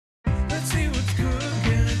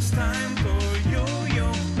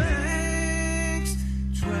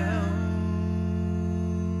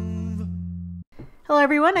Hello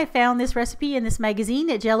everyone, I found this recipe in this magazine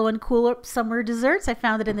at Jello and Cool Whip Summer Desserts. I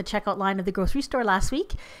found it in the checkout line of the grocery store last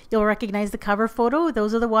week. You'll recognize the cover photo.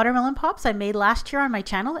 Those are the watermelon pops I made last year on my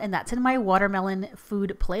channel, and that's in my watermelon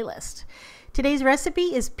food playlist. Today's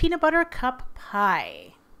recipe is peanut butter cup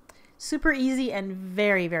pie. Super easy and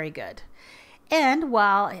very, very good. And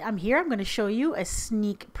while I'm here, I'm going to show you a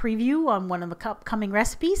sneak preview on one of the upcoming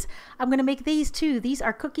recipes. I'm going to make these too. These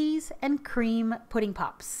are cookies and cream pudding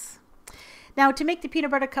pops. Now, to make the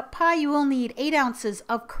peanut butter cup pie, you will need 8 ounces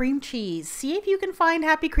of cream cheese. See if you can find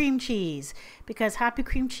happy cream cheese, because happy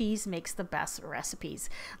cream cheese makes the best recipes.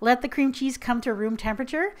 Let the cream cheese come to room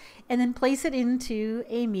temperature and then place it into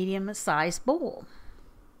a medium-sized bowl.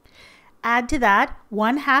 Add to that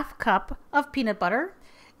 1/2 cup of peanut butter.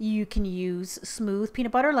 You can use smooth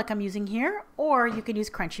peanut butter like I'm using here, or you can use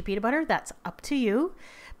crunchy peanut butter. That's up to you.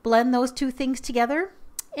 Blend those two things together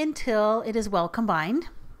until it is well combined.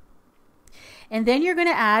 And then you're going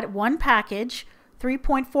to add 1 package,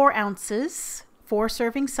 3.4 ounces, 4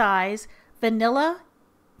 serving size, vanilla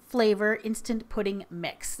flavor instant pudding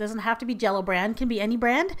mix. Doesn't have to be Jello brand, can be any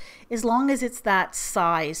brand, as long as it's that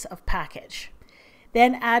size of package.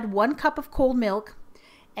 Then add 1 cup of cold milk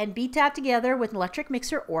and beat that together with an electric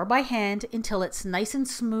mixer or by hand until it's nice and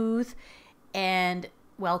smooth and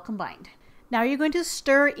well combined. Now you're going to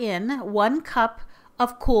stir in 1 cup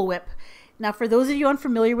of Cool Whip. Now, for those of you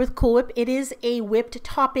unfamiliar with Cool Whip, it is a whipped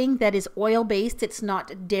topping that is oil-based. It's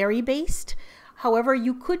not dairy-based. However,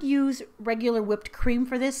 you could use regular whipped cream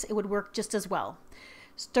for this. It would work just as well.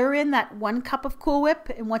 Stir in that 1 cup of Cool Whip,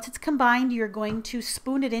 and once it's combined, you're going to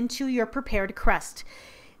spoon it into your prepared crust.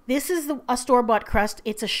 This is a store-bought crust.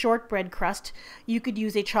 It's a shortbread crust. You could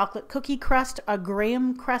use a chocolate cookie crust, a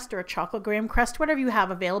graham crust, or a chocolate graham crust, whatever you have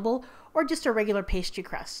available, or just a regular pastry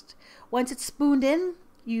crust. Once it's spooned in,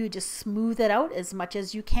 you just smooth it out as much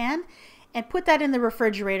as you can and put that in the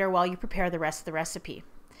refrigerator while you prepare the rest of the recipe.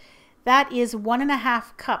 That is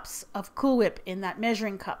 1.5 cups of Cool Whip in that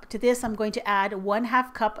measuring cup. To this, I'm going to add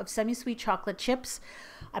 1/2 cup of semi-sweet chocolate chips.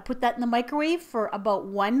 I put that in the microwave for about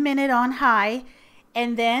 1 minute on high,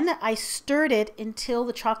 and then I stirred it until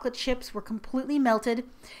the chocolate chips were completely melted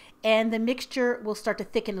and the mixture will start to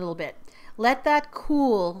thicken a little bit. Let that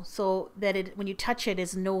cool so that when you touch it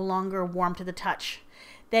is no longer warm to the touch.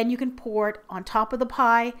 Then you can pour it on top of the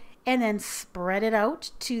pie and then spread it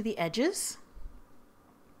out to the edges.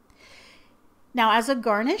 Now, as a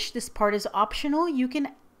garnish, this part is optional. You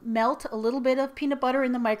can melt a little bit of peanut butter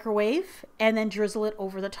in the microwave and then drizzle it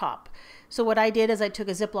over the top. So what I did is I took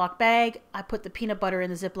a Ziploc bag, I put the peanut butter in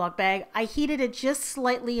the Ziploc bag, I heated it just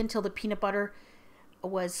slightly until the peanut butter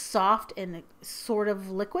was soft and sort of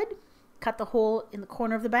liquid. Cut the hole in the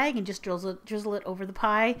corner of the bag and just drizzle it over the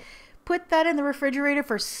pie. Put that in the refrigerator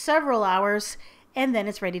for several hours, and then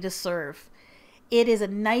it's ready to serve. It is a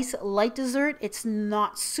nice light dessert. It's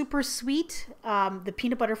not super sweet. The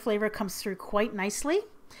peanut butter flavor comes through quite nicely.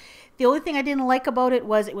 The only thing I didn't like about it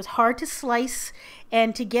was hard to slice,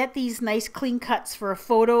 and to get these nice clean cuts for a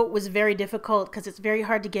photo was very difficult because it's very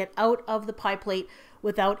hard to get out of the pie plate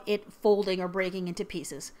without it folding or breaking into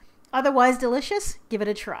pieces. Otherwise delicious. Give it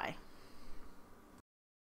a try.